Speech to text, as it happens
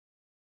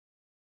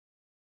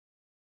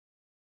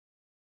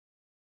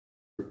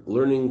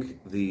learning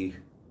the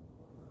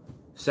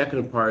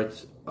second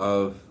part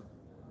of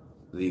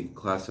the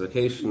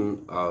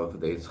classification of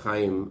the Eitz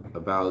Chaim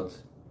about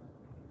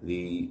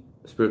the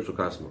spiritual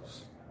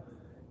cosmos.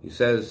 He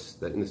says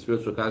that in the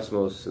spiritual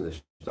cosmos, in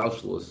the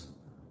Shtalshlus,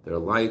 there are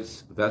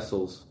lights,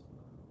 vessels,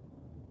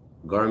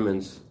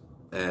 garments,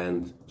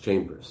 and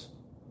chambers.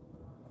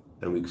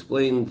 And we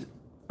explained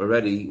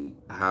already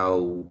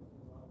how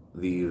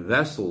the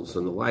vessels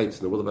and the lights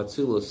in the world of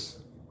Atzilus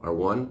are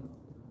one,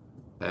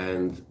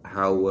 and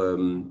how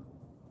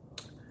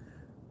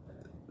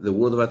the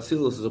world of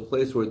Atzilus is a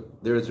place where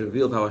there is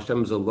revealed how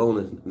Hashem is alone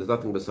and there's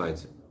nothing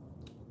besides Him.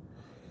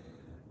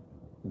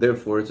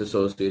 Therefore, it's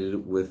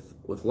associated with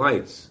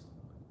lights.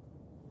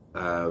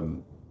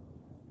 However,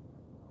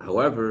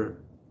 the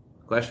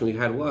question we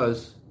had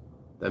was,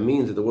 that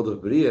means that the world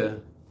of Bria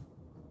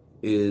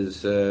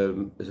is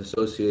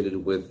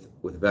associated with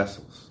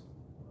vessels.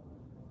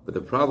 But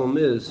the problem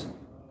is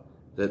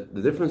that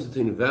the difference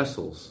between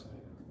vessels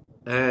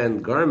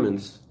and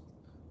garments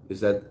is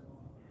that,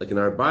 like in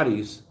our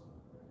bodies,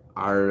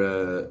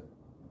 our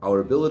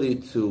ability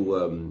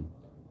to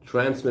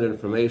transmit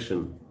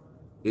information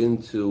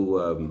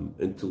into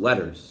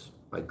letters,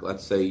 like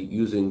let's say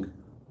using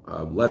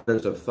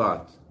letters of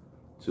thought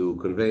to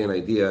convey an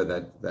idea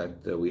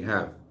that we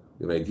have.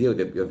 We have an idea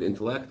that we have the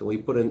intellect, and we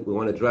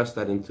want to dress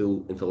that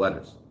into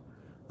letters.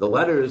 The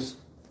letters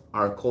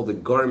are called a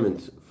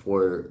garment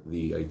for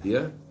the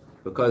idea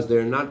because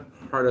they're not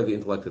part of the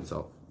intellect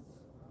itself.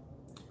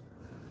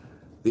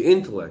 The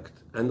intellect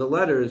and the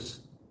letters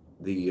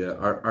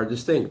are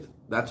distinct.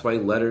 That's why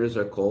letters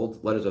of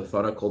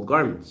thought are called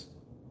garments.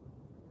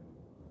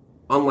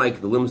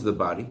 Unlike the limbs of the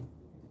body,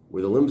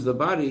 where the limbs of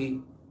the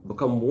body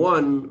become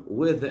one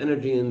with the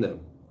energy in them.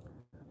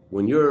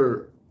 When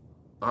your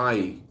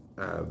eye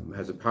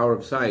has a power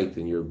of sight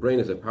and your brain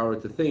has a power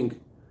to think,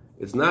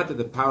 it's not that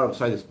the power of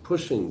sight is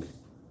pushing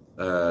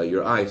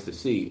your eyes to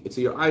see. It's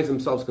that your eyes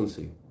themselves can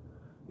see.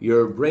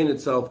 Your brain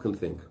itself can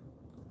think.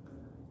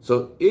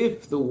 So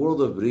if the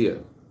world of Bria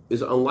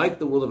is unlike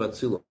the world of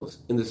Atzilus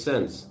in the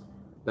sense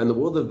that in the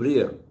world of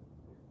Bria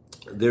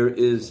there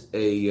is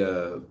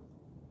a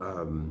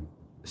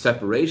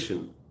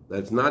separation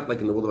that's not like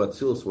in the world of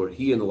Atzilus where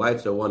he and the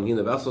lights are one, he and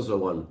the vessels are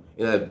one.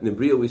 In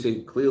Bria we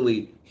say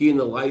clearly he and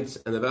the lights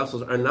and the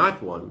vessels are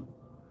not one.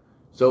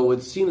 So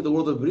it's seen that the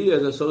world of Bria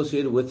is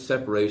associated with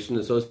separation,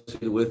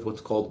 associated with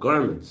what's called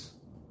garments.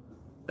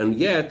 And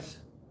yet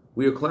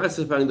we are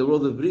classifying the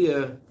world of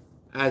Bria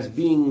as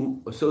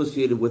being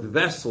associated with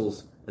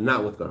vessels and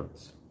not with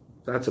garments.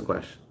 So that's a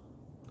question.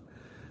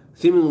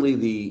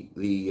 Seemingly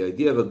the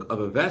idea of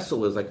a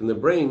vessel is like in the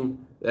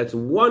brain, that's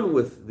one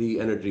with the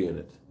energy in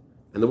it.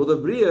 And the world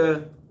of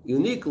Bria,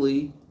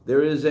 uniquely,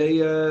 there's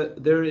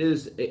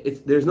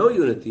no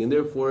unity, and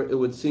therefore it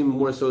would seem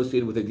more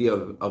associated with the idea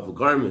of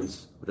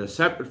garments, which are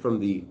separate from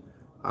the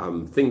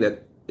thing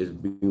that is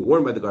being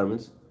worn by the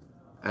garments,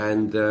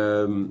 and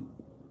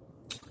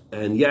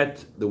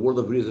yet the world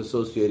of Bria is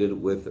associated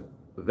with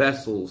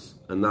vessels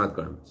and not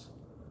garments.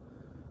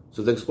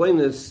 So to explain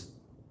this,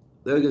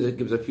 it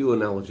gives a few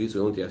analogies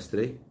we learned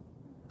yesterday,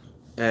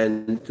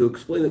 and to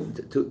explain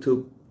it,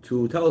 to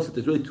tell us that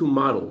there's really two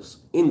models.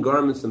 In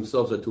garments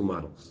themselves are two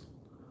models.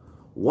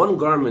 One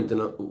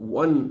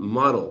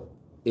model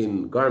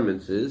in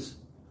garments is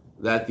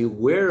that the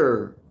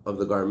wearer of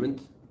the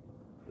garment,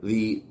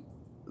 the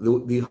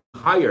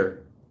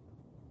higher,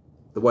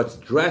 what's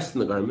dressed in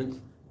the garment,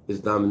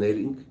 is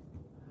dominating.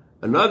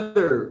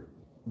 Another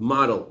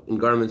model in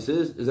garments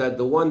is that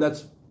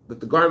that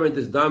the garment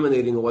is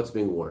dominating what's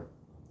being worn.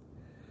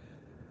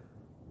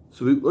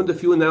 So we learned a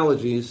few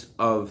analogies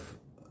of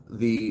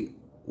the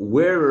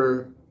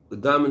wearer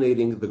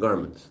dominating the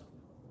garment.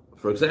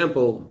 For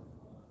example,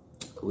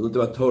 we learned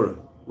about Torah.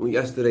 We learned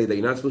yesterday that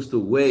you're not supposed to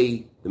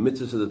weigh the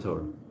mitzvahs of the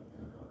Torah.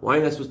 Why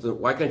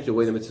can't you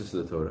weigh the mitzvahs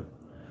of the Torah?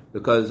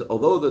 Because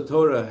although the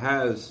Torah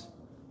has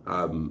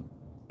a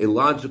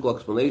logical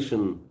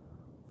explanation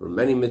for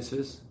many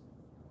mitzvahs,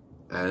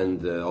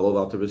 and although the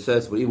Alter Rebbe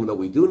says, well, even though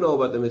we do know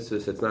about the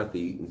mitzvahs, it's not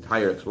the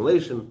entire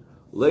explanation.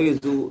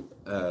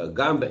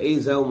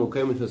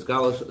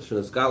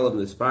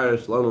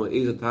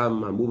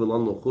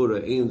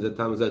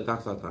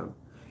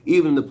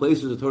 Even the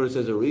places the Torah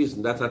says a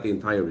reason, that's not the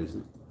entire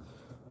reason.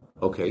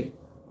 Okay,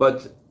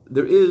 but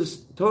there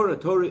is Torah.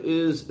 Torah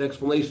is the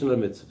explanation of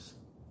mitzvahs.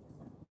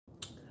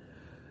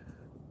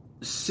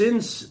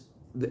 Since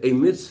a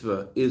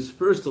mitzvah is,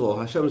 first of all,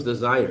 Hashem's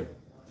desire,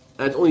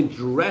 and it's only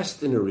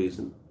dressed in a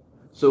reason,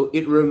 so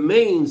it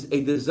remains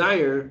a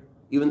desire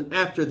even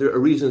after a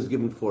reason is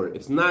given for it.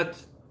 It's not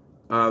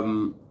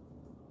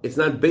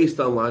based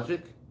on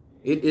logic.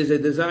 It is a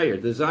desire.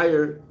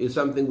 Desire is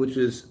something which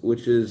is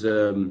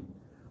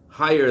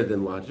higher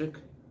than logic,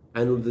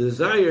 and the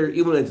desire,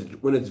 even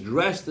when it's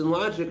dressed in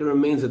logic, it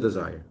remains a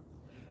desire.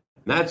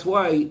 And that's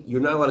why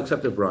you're not allowed to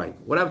accept a bribe.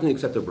 What happens when you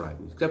accept a bribe?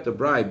 When you accept a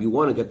bribe, you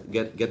want to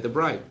get the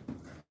bribe.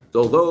 So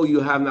although you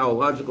have now a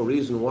logical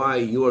reason why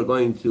you are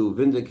going to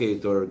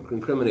vindicate or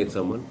incriminate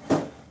someone,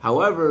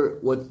 However,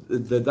 what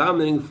the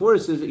dominating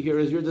force is here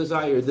is your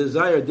desire.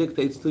 Desire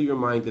dictates to your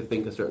mind to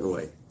think a certain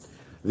way.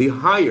 The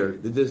higher,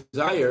 the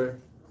desire,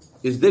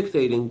 is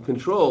dictating,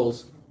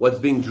 controls what's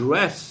being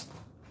dressed,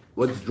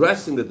 what's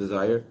dressing the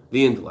desire,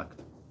 the intellect.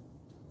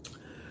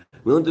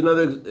 We learned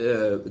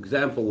another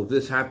example of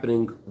this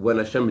happening when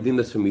Hashem redeemed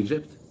us from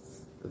Egypt,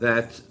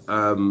 that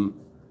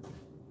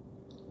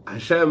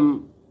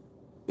Hashem,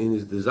 in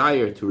his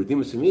desire to redeem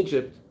us from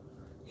Egypt,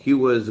 he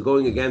was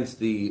going against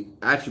the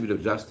attribute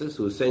of justice.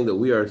 He was saying that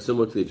we are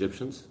similar to the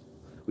Egyptians.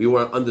 We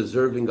were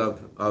undeserving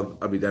of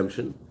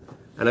redemption.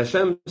 And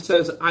Hashem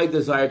says, I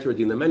desire to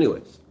redeem them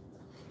anyways.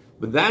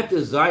 But that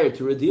desire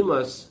to redeem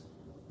us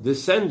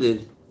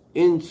descended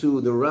into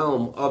the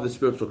realm of the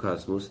spiritual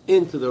cosmos,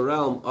 into the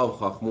realm of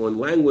Chachma, in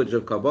language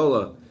of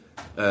Kabbalah,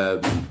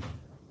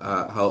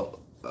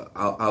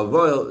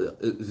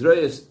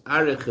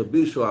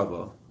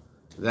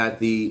 that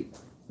the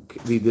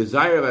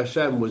desire of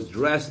Hashem was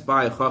dressed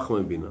by Chachma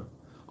and Bina.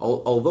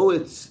 Although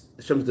it's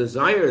Hashem's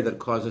desire that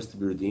caused us to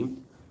be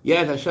redeemed,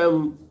 yet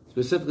Hashem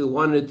specifically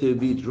wanted to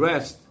be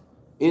dressed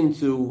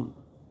into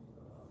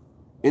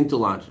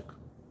logic.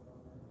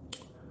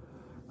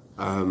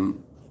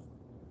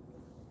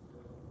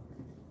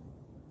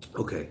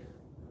 Okay,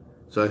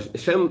 so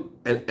Hashem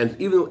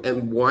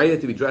and why it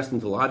had to be dressed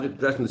into logic,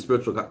 dressed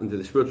into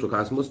the spiritual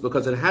cosmos,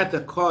 because it had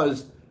to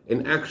cause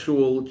an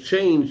actual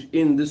change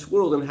in this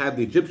world and have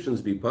the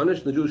Egyptians be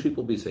punished and the Jewish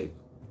people be saved.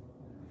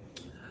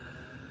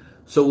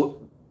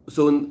 So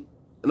in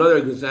another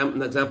example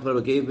that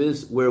I gave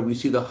is where we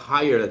see the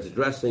higher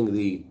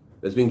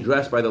that's being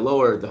dressed by the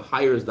lower, the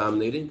higher is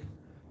dominating,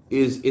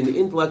 is in the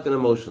intellect and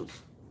emotions.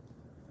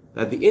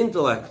 That the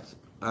intellect,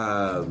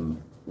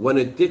 when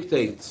it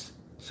dictates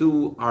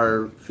to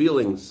our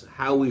feelings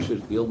how we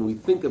should feel, when we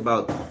think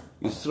about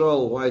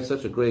Yisrael, why he's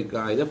such a great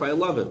guy, and if I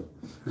love him.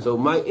 So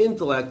my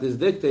intellect is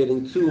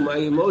dictating to my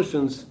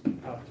emotions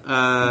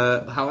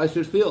how I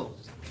should feel.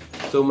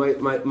 So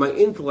my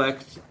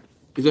intellect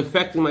is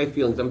affecting my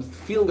feelings. I'm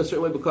feeling a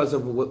certain way because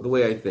of the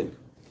way I think.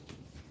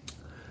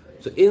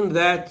 So in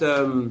that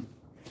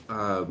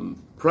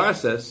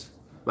process,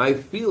 my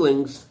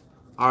feelings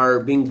are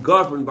being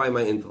governed by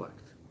my intellect.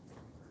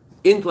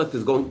 Intellect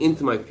is going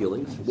into my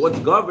feelings. What's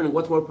governing,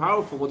 what's more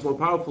powerful? What's more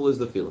powerful is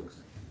the feelings.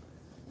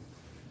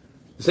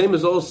 The same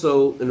is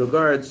also in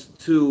regards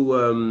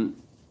to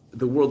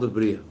the world of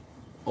Bria.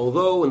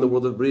 Although in the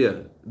world of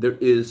Bria there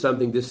is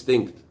something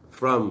distinct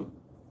from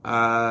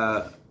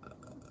godliness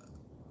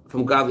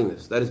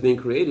that is being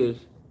created,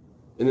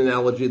 in the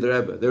analogy of the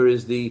Rebbe, there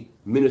is the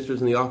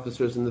ministers and the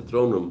officers in the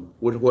throne room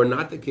who are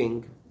not the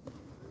king,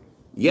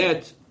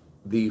 yet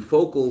the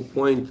focal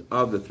point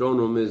of the throne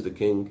room is the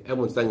king.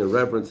 Everyone's standing in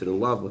reverence and in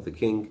love with the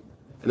king,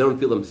 and they don't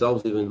feel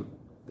themselves even.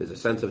 There's a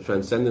sense of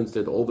transcendence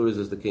there. All there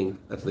is the king.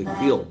 That's what they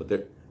feel,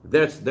 but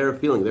that's their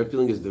feeling. Their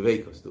feeling is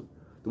dveikos. The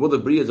world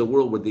of Bria is a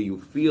world where you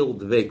feel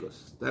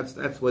dveikos.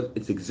 That's what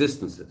its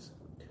existence is.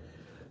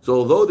 So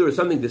although there is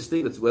something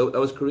distinct that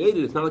was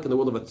created, it's not like in the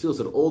world of Atzilus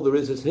that all there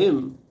is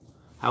him.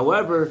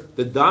 However,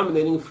 the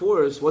dominating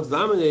force, what's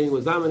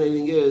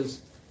dominating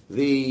is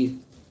the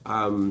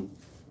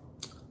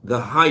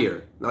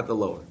higher, not the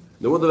lower.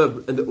 In the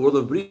world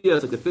of Bria,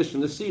 it's like the fish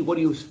in the sea. What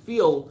do you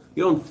feel?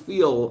 You don't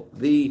feel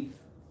the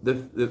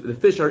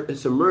fish are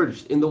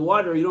submerged in the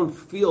water. You don't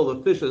feel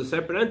the fish as a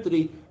separate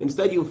entity.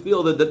 Instead, you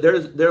feel that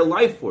there's their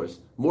life force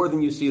more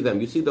than you see them.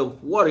 You see the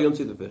water, you don't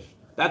see the fish.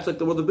 That's like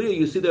the world of Bria.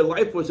 You see their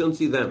life force, you don't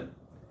see them.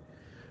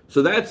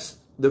 So that's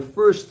the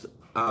first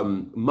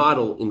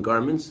model in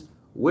garments,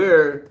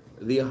 where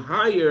the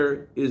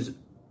higher is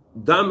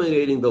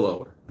dominating the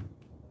lower.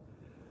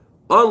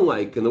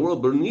 Unlike in the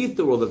world beneath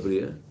the world of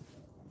Bria,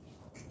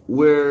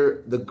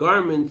 where the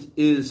garment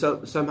is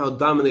somehow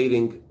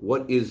dominating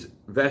what is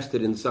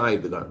vested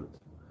inside the garment.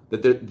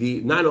 That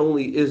not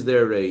only is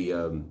there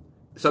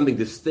something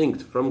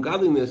distinct from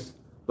godliness,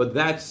 but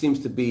that seems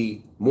to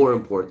be more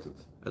important,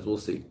 as we'll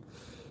see.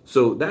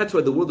 So that's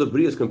why the world of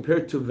Bria is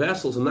compared to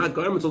vessels and not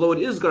garments, although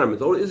it is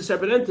garments, although it is a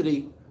separate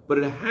entity, but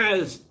it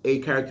has a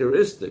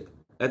characteristic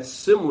that's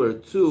similar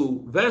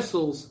to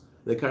vessels.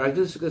 The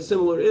characteristic that's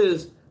similar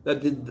is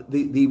that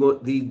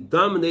the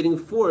dominating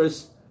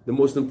force, the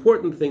most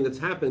important thing that's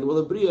happened in the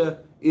world of Bria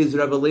is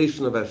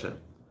revelation of Hashem.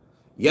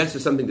 Yes,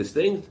 it's something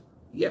distinct.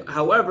 Yeah,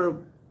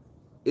 however,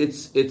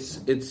 it's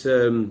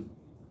the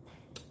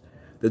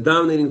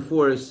dominating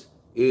force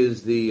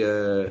is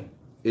the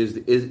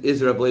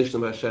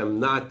revelation of Hashem,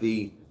 not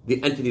the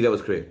entity that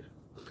was created.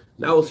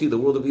 Now we'll see the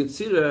world of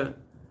Yetzirah,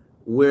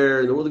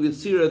 where in the world of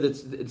Yetzirah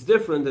it's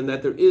different in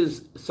that there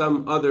is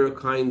some other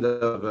kind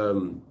of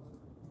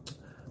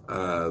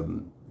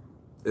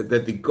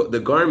that the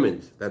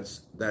garment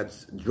that's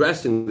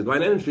dressing the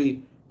divine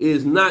energy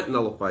is not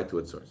nullified to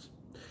its source.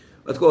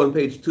 Let's go on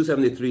page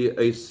 273,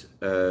 Eis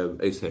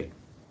Hey.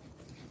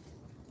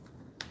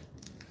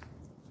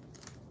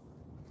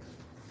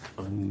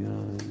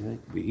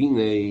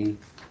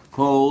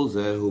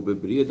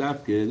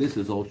 This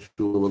is all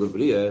true in the world of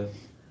Bria.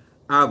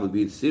 But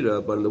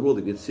in the world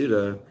of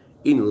Yetzirah,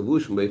 in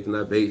Levushim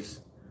Beifna base,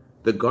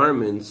 the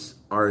garments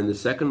are in the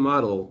second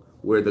model,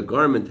 where the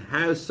garment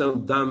has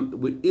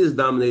is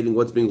dominating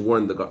what's being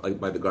worn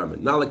by the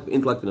garment, not like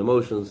intellect and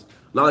emotions,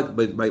 not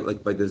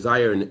like by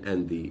desire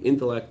and the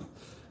intellect.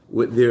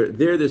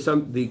 There's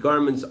some, the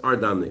garments are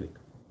dominating.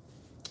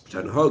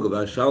 Now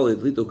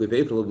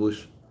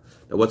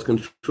what's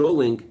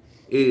controlling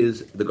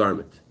is the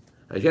garment.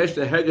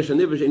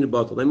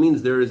 That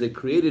means there is a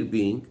created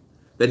being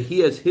that he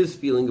has his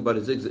feeling about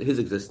his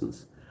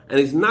existence, and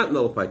he's not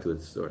nullified to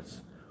its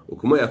source.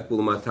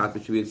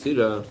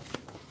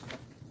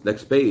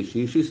 Next page,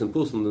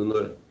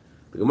 the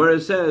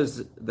Gemara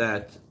says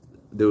that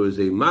there was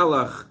a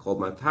malach called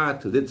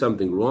Matat who did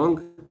something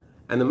wrong,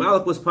 and the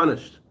malach was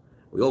punished.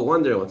 We all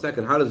wonder, one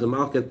second, how does the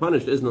malach get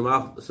punished? Isn't the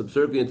malach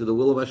subservient to the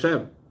will of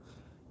Hashem?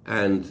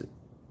 And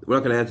we're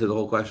not going to answer the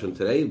whole question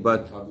today,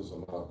 but how does a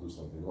malach do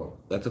something wrong?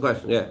 That's the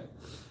question, yeah.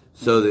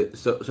 So we're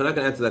not going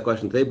to answer that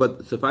question today,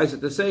 but suffice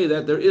it to say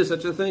that there is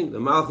such a thing. The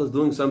malach is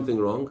doing something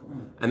wrong,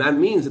 and that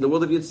means in the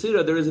world of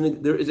Yetzirah there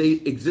is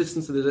a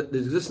existence, the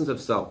existence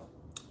of self.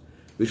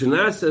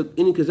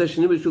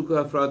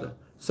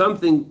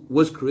 Something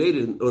was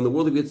created in the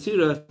world of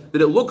Yetzirah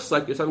that it looks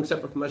like there's something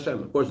separate from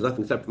Hashem. Of course, there's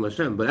nothing separate from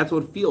Hashem, but that's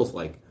what it feels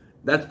like.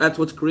 That's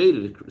what's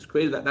created. It's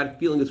created. That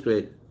feeling is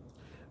created.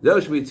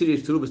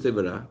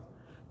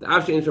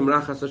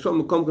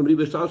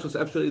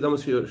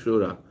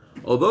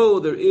 Although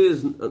there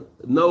is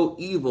no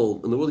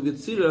evil in the world of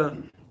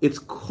Yetzirah, it's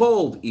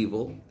called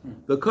evil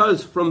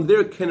because from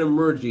there can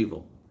emerge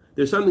evil.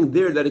 There's something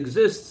there that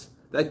exists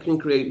that can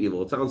create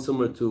evil. It sounds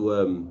similar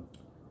to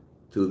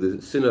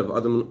the sin of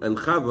Adam and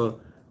Chava,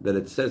 that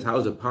it says, how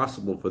is it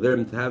possible for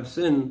them to have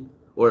sin?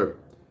 Or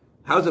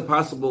how is it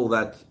possible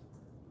that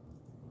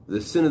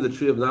the sin of the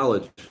tree of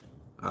knowledge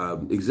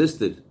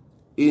existed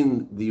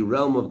in the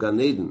realm of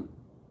Gan Eden?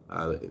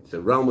 It's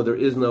a realm where there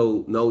is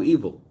no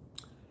evil.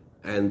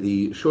 And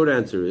the short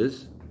answer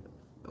is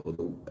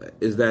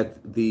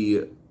that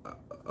the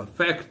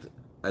effect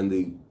and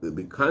the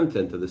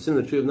content of the sin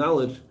of the tree of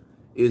knowledge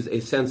is a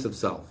sense of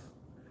self,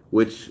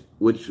 which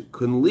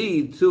can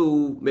lead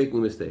to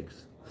making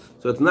mistakes.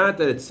 So it's not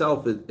that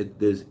itself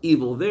there's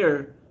evil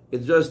there;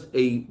 it's just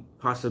a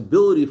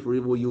possibility for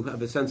evil. You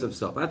have a sense of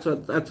self. That's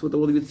what the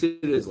world of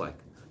Yetzirah is like.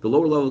 The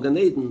lower level of Gan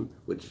Eden,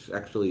 which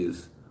actually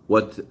is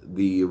what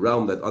the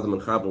realm that Adam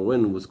and Chava were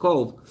in was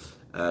called,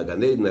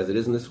 Gan Eden as it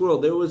is in this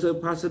world, there was a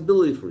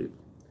possibility for evil.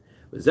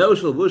 And so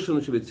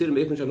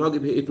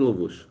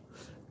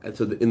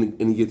in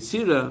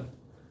Yetzirah,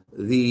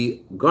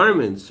 the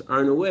garments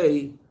are in a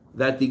way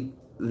that the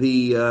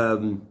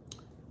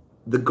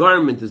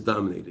garment is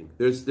dominating.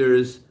 There's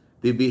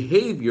the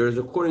behavior is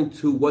according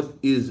to what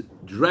is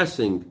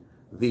dressing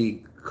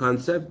the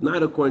concept,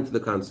 not according to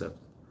the concept.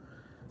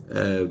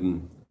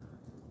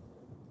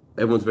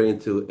 Everyone's very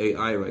into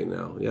AI right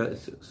now. Yeah,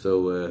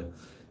 so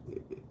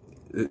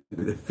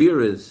the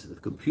fear is the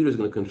computer is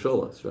going to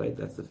control us. Right,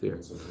 that's the fear.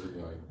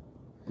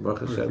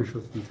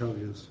 Artificial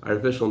intelligence.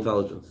 Artificial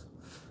intelligence.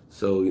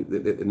 So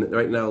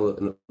right now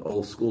in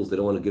all schools they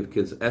don't want to give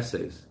kids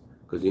essays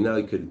because you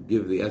could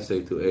give the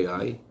essay to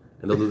AI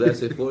and they'll do the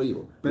essay for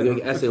you. You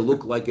make the essay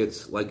look like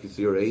it's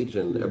your age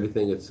and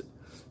everything. It's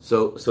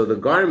so the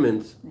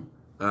garment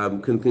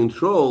can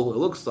control. It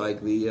looks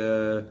like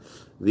the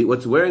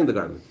what's wearing the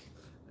garment,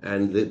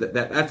 and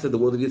that's the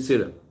world of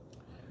Yetzirah.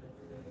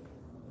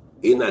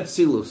 In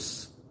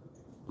Atzilus,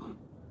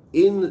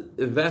 in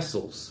the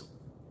vessels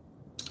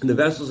of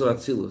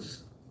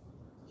Atzilus.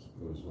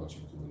 I was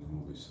watching too many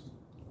movies.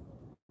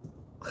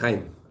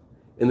 Chaim,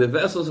 in the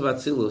vessels of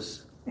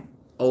Atzilus,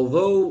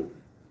 although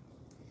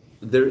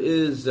there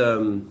is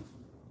a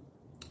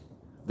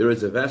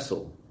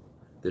vessel,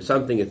 there's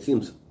something it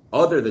seems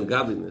other than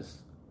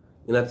godliness.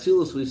 In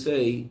Atzilus we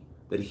say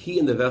that he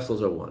and the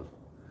vessels are one.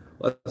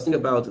 Let's think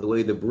about the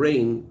way the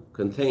brain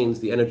contains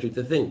the energy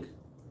to think,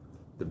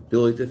 the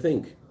ability to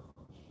think.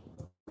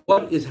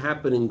 What is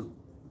happening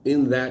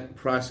in that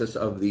process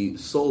of the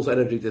soul's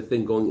energy to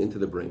think going into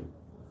the brain?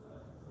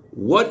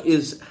 What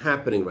is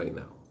happening right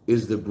now?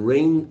 Is the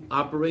brain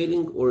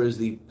operating or is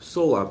the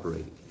soul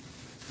operating?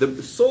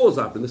 The soul is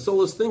operating. The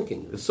soul is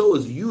thinking. The soul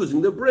is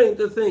using the brain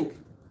to think.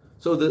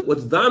 So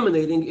what's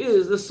dominating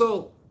is the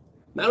soul.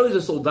 Not only is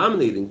the soul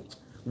dominating,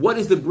 what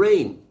is the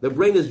brain? The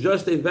brain is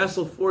just a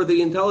vessel for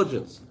the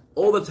intelligence.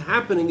 All that's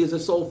happening is the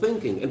soul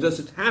thinking, and just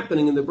it's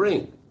happening in the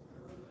brain.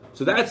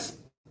 So that's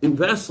in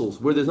vessels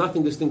where there's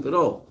nothing distinct at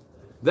all.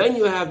 Then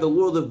you have the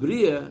world of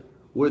Bria,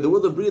 where the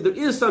world of Bria there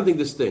is something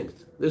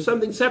distinct. There's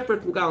something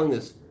separate from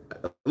godliness.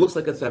 It looks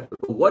like it's separate.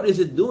 But what is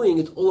it doing?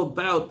 It's all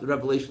about the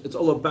revelation. It's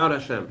all about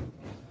Hashem.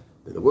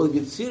 In the world of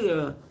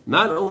Yetzirah,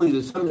 not only is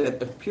there something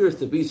that appears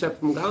to be separate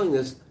from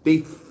godliness, they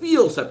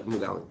feel separate from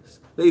godliness.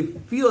 They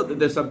feel that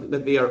there's something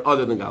that they are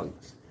other than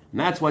godliness. And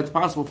that's why it's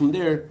possible from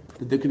there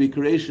that there could be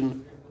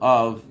creation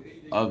of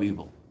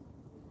evil.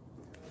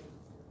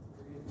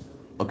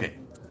 Okay.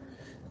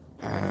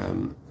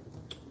 The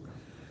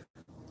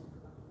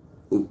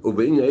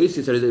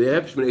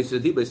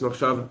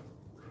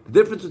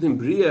difference between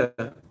Bria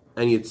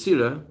and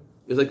Yetzirah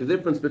is like the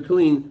difference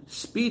between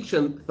speech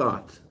and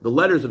thought, the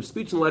letters of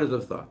speech and letters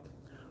of thought.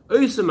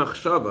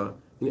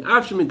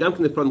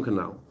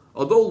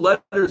 Although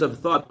letters of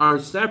thought are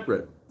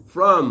separate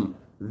from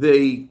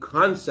the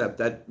concept,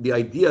 that the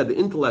idea, the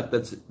intellect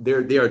that they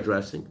are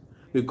addressing,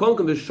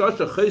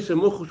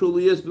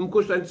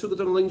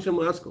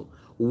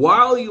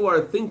 while you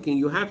are thinking,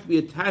 you have to be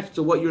attached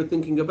to what you're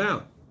thinking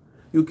about.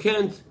 You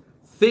can't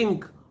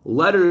think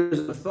letters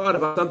of thought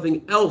about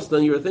something else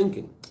than you're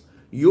thinking.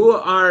 You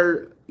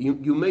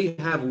may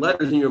have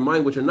letters in your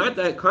mind which are not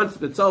that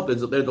concept itself, they're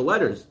the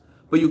letters.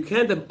 But you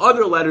can't have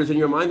other letters in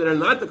your mind that are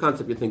not the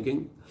concept you're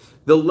thinking.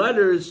 The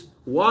letters,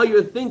 while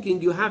you're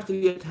thinking, you have to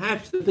be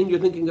attached to the thing you're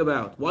thinking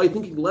about. While you're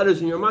thinking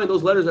letters in your mind,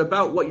 those letters are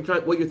about what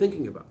you're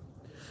thinking about.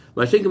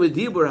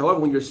 However,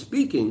 when you're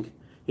speaking,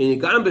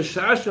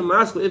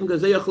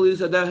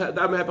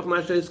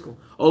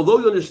 although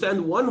you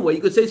understand one way,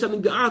 you could say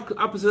something the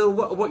opposite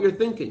of what you're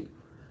thinking.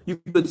 You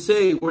could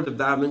say words of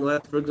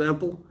davening, for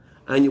example,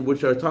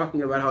 which are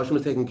talking about how Hashem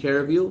is taking care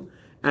of you,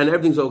 and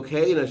everything's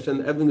okay, and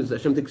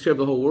Hashem takes care of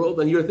the whole world,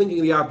 and you're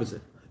thinking the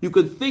opposite. You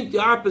could think the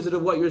opposite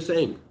of what you're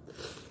saying.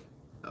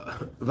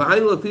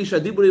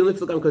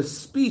 Because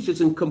speech is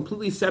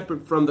completely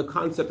separate from the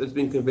concept that's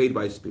being conveyed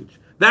by speech.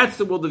 That's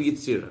the world of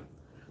Yitzira.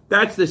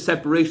 That's the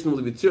separation of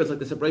Yitzira. It's like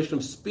the separation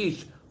of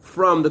speech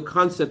from the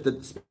concept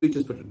that speech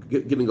is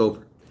giving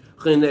over.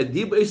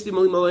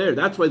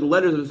 That's why the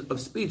letters of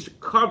speech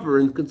cover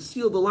and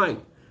conceal the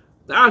line.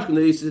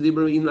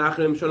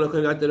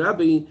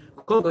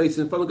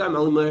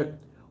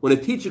 When a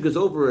teacher goes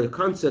over a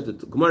concept, the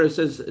Gemara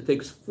says it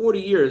takes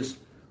 40 years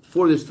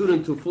for the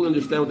student to fully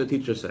understand what the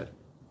teacher said.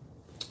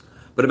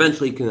 But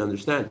eventually he can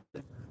understand.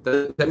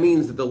 That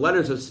means that the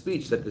letters of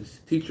speech that the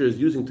teacher is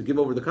using to give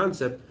over the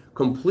concept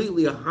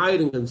completely hide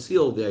and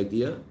conceal the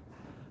idea.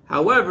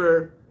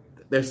 However,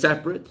 they're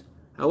separate.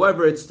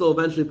 However, it's still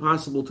eventually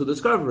possible to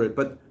discover it.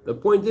 But the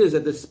point is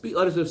that the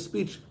letters of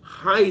speech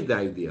hide the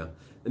idea.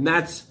 And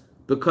that's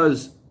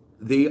because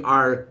they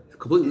are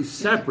completely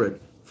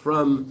separate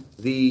from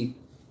the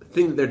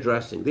thing that they're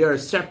addressing. They are a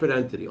separate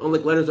entity,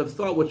 unlike letters of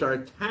thought, which are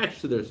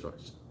attached to their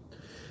source.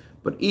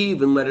 But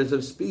even letters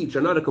of speech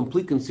are not a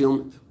complete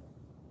concealment,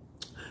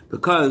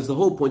 because the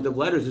whole point of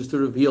letters is to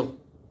reveal.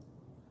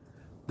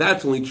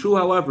 That's only true,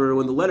 however,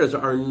 when the letters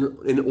are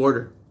in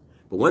order.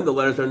 But when the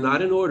letters are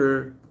not in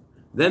order,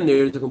 then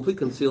there is a complete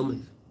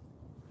concealment.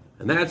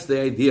 And that's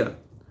the idea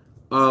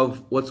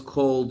of what's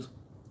called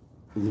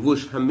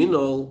Levush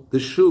Haminol, the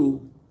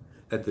shoe,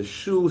 that the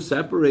shoe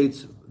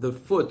separates the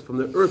foot from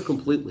the earth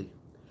completely.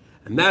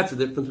 And that's the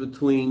difference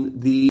between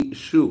the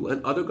shoe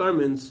and other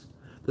garments,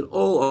 that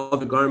all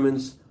other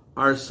garments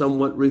are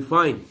somewhat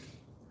refined.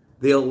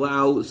 They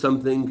allow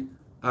something,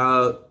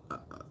 a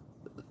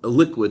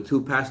liquid,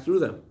 to pass through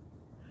them.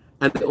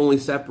 And they only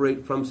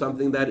separate from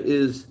something that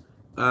is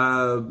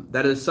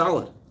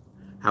solid.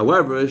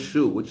 However, a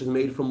shoe, which is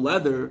made from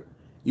leather,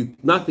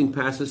 nothing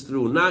passes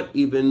through, not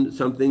even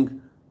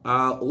something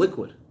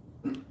liquid.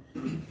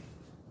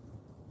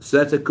 So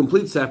that's a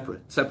complete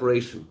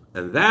separation.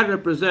 And that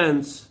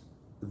represents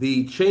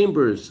the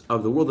chambers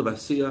of the world of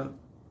Asiya.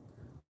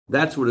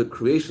 That's where the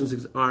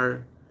creations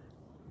are.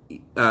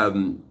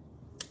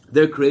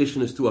 Their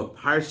creation is to a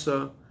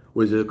parsa,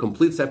 where there's a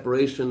complete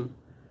separation.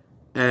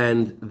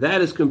 And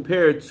that is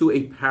compared to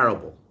a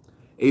parable.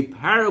 A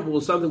parable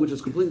is something which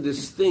is completely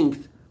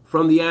distinct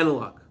from the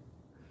analog.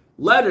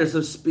 Letters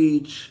of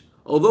speech,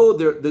 although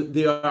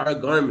they are a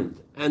garment,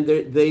 and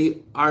they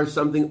are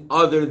something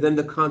other than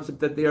the concept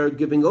that they are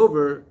giving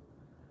over,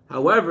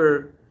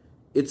 however,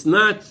 it's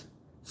not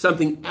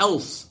something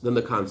else than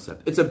the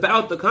concept. It's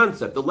about the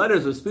concept. The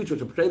letters of speech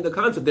which are portraying the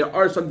concept, they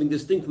are something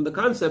distinct from the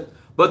concept,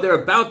 but they're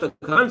about the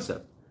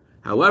concept.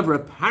 However, a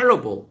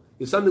parable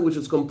is something which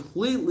is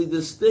completely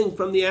distinct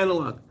from the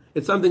analog.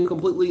 It's something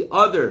completely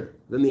other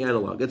than the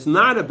analog. It's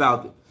not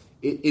about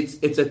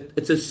it's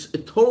a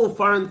total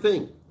foreign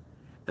thing,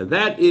 and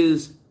that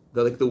is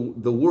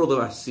the world of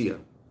Asiya.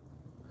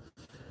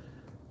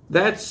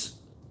 That's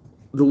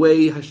the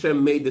way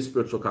Hashem made the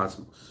spiritual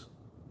cosmos.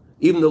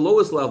 Even the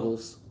lowest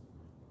levels,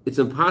 it's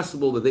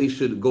impossible that they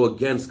should go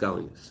against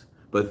godliness.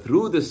 But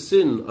through the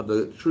sin of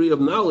the tree of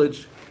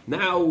knowledge,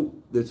 now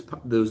there's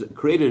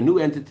created a new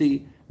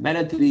entity. And that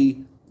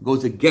entity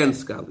goes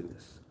against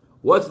godliness.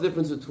 What's the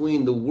difference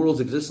between the world's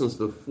existence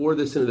before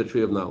the sin of the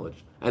tree of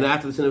knowledge and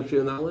after the sin of the tree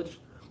of knowledge?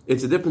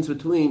 It's the difference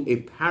between a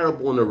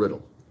parable and a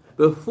riddle.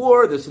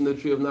 Before the sin of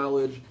the tree of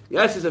knowledge,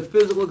 yes, it's a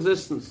physical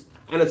existence,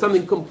 and it's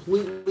something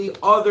completely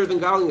other than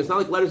godliness. It's not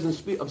like letters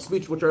of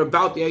speech which are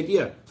about the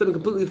idea. It's something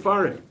completely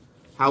foreign.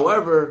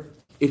 However,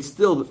 it's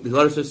still, the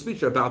letters of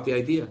speech are about the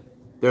idea.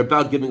 They're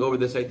about giving over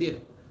this idea.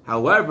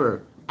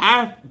 However,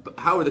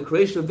 the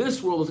creation of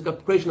this world is like a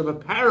creation of a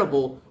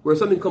parable where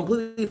something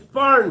completely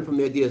foreign from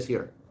the ideas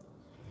here.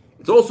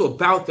 It's also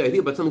about the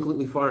idea, but something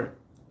completely foreign.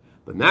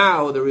 But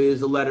now there is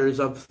the letters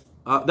of,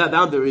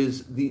 now there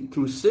is,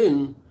 through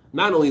sin,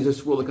 not only is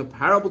this world like a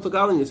parable to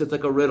godliness, it's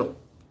like a riddle.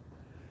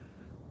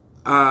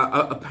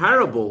 a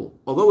parable,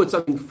 although it's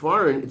something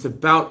foreign, it's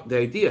about the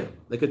idea.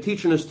 Like a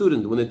teacher and a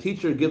student. When the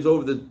teacher gives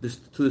over to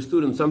the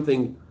student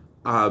something,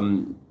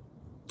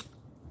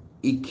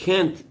 he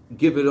can't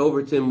give it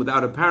over to him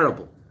without a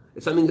parable.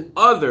 It's something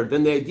other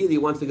than the idea that he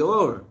wants to go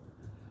over.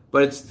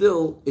 But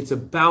it's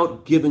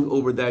about giving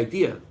over the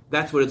idea.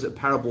 That's what a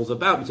parable is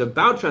about. It's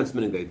about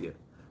transmitting the idea.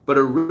 But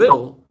a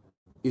riddle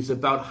is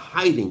about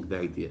hiding the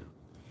idea.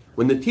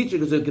 When the teacher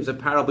gives a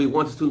parable, he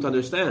wants the student to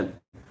understand.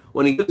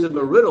 When he gives him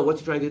a riddle,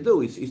 what's he trying to do?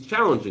 He's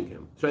challenging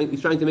him.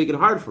 He's trying to make it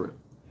hard for him.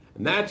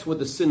 And that's what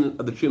the sin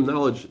of the tree of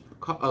knowledge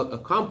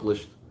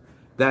accomplished,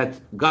 that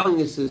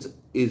godliness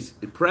is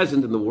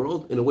present in the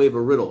world in a way of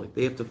a riddle.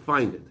 They have to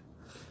find it.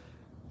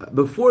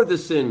 Before the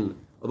sin,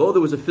 although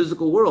there was a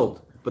physical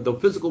world, but the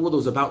physical world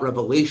was about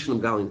revelation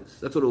of godliness.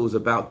 That's what it was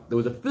about. There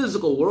was a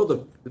physical world,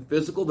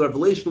 the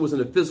revelation was in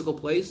a physical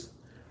place,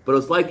 but it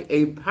was like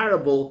a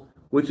parable,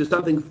 which is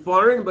something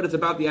foreign, but it's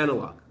about the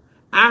analog.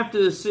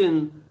 After the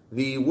sin,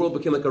 the world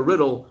became like a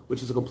riddle,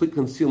 which is a complete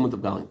concealment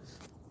of godliness.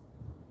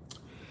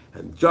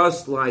 And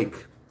just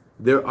like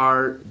there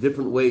are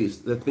different ways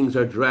that things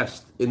are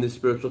dressed in the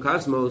spiritual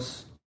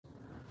cosmos,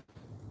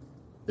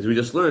 as we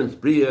just learned,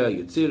 Bria,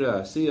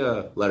 Yetzira,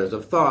 Asiya, letters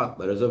of thought,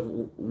 letters of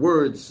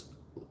words,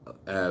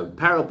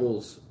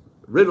 parables,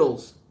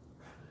 riddles,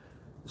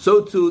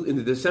 so too in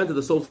the descent of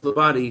the soul to the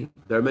body,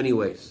 there are many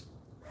ways.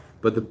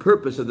 But the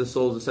purpose of the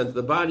soul's descent to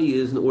the body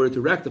is in order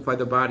to rectify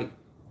the body.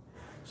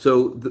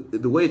 So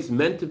the way it's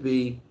meant to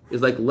be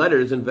is like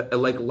letters and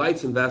like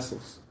lights and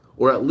vessels,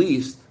 or at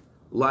least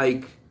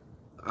like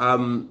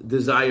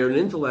desire and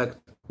intellect,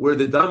 where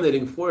the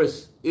dominating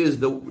force is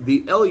the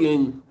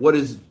Elyon, what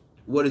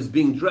is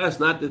being dressed,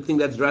 not the thing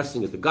that's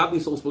dressing it. The godly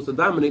soul is supposed to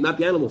dominate, not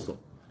the animal soul.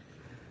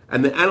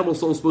 And the animal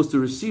soul is supposed to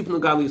receive from the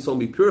godly soul and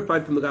be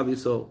purified from the godly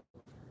soul.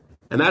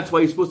 And that's why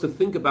you're supposed to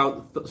think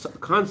about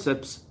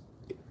concepts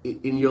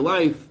in your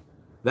life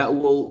that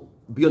will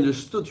be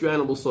understood through your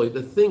animal soul. You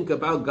have to think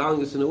about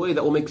godliness in a way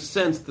that will make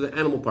sense to the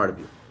animal part of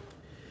you.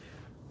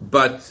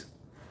 But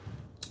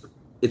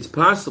it's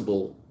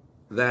possible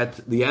that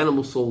the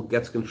animal soul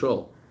gets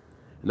control.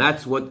 And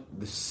that's what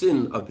the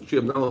sin of the tree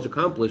of knowledge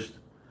accomplished.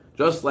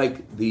 Just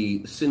like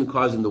the sin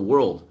caused in the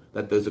world,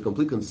 that there's a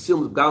complete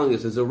concealment of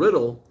godliness as a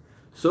riddle,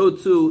 so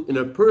too, in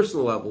a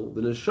personal level,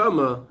 the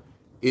neshama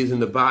is in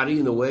the body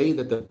in a way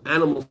that the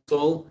animal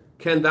soul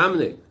can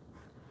dominate.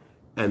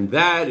 And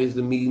that is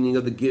the meaning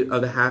of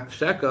the half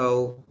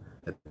shekel.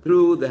 And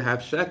through the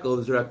half shekel,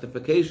 there's a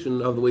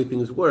rectification of the way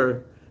things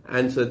were,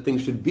 and so that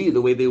things should be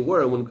the way they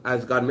were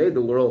as God made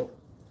the world.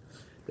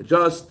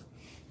 Just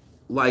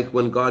like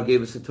when God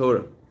gave us the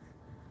Torah,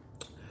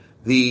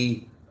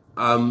 the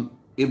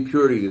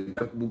impurity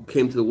that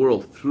came to the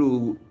world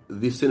through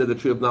the sin of the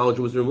tree of knowledge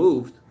was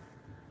removed,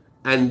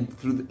 and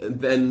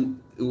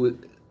then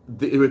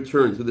it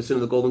returned through the sin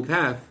of the golden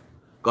calf.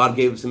 God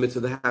gave us the mitzvah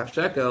of the half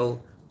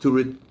shekel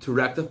to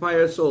rectify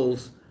our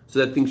souls so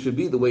that things should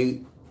be the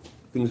way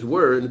things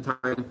were in the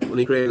time when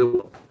He created the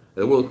world.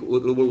 The world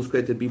was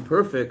created to be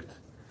perfect,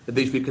 that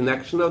there should be a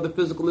connection of the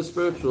physical and the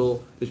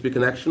spiritual, there should be a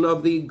connection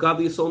of the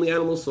godly soul and the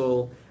animal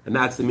soul, and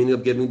that's the meaning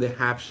of giving the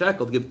half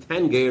shekel, to give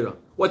 10 gera.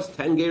 What's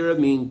 10 gera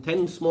mean?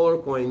 10 smaller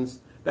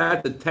coins.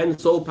 That's the 10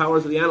 soul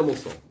powers of the animal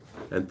soul.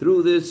 And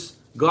through this,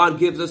 God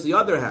gives us the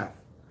other half,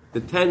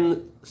 the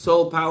 10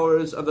 soul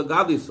powers of the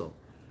godly soul.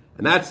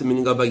 And that's the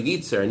meaning of a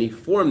yitzer, and He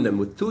formed them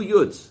with 2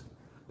 yuds.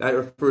 That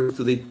refers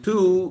to the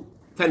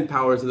 10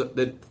 powers,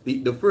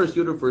 the first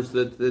yud refers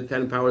to the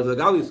 10 powers of the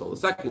godly soul. The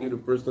second yud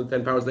refers to the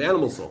 10 powers of the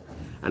animal soul.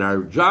 And our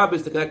job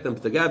is to connect them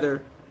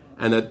together,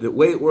 and that the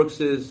way it works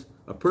is,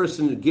 a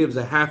person gives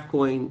a half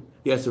coin,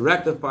 he has to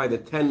rectify the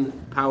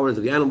 10 powers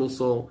of the animal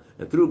soul,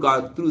 and through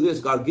this,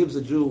 God gives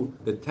the Jew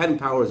the 10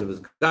 powers of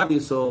his godly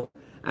soul,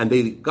 and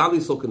the godly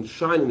soul can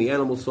shine in the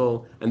animal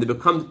soul, and they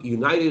become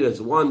united as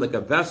one, like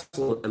a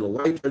vessel and a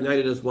light are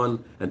united as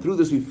one, and through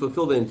this we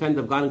fulfill the intent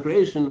of God in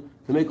creation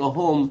to make a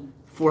home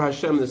for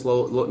Hashem in this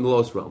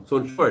lowest realm. So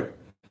in short,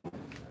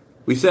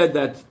 we said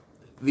that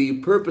the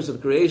purpose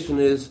of creation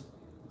is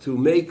to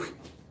make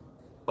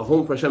a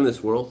home for Hashem in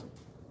this world.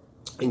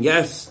 And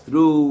yes,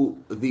 through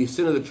the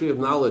sin of the tree of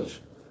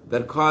knowledge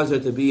that caused there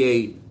to be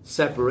a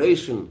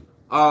separation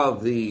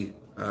of the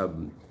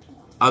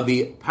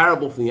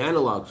parable from the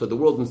analog. So the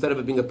world, instead of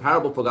it being a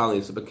parable for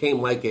godliness, it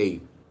became like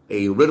a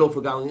riddle for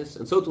godliness.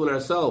 And so too in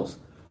ourselves.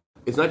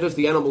 It's not just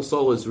the animal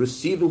soul is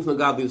receiving from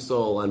the godly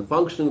soul and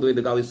functioning the way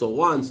the godly soul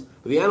wants,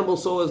 but the animal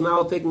soul is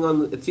now taking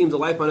on, it seems, a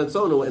life on its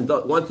own and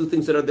wants to do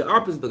things that are the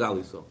opposite of the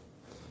godly soul.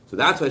 So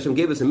that's why Hashem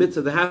gave us a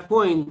mitzvah of the half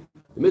coin.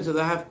 The mitzvah of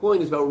the half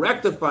coin is about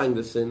rectifying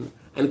the sin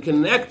and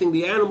connecting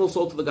the animal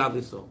soul to the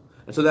godly soul.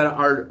 And so that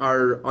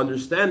our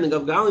understanding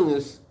of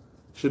godliness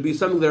should be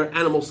something that our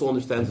animal soul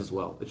understands as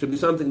well. It should be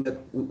something that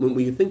when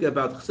we think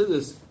about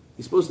Chassidus,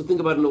 you're supposed to think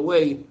about it in a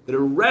way that it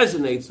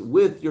resonates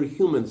with your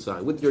human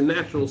side, with your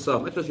natural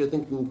self. Not just you're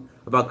thinking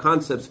about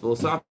concepts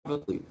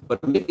philosophically,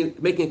 but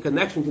making a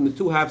connection between the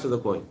two halves of the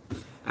coin.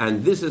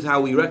 And this is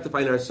how we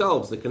rectify in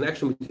ourselves the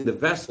connection between the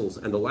vessels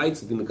and the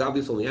lights between the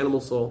godly soul and the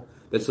animal soul,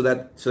 so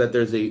that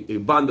there's a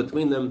bond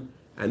between them.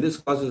 And this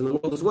causes in the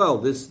world as well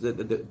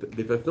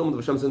the fulfillment of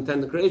Hashem's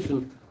intent in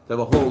creation to have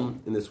a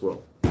home in this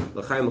world.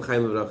 L'chaim,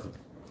 l'chaim, l'bracha.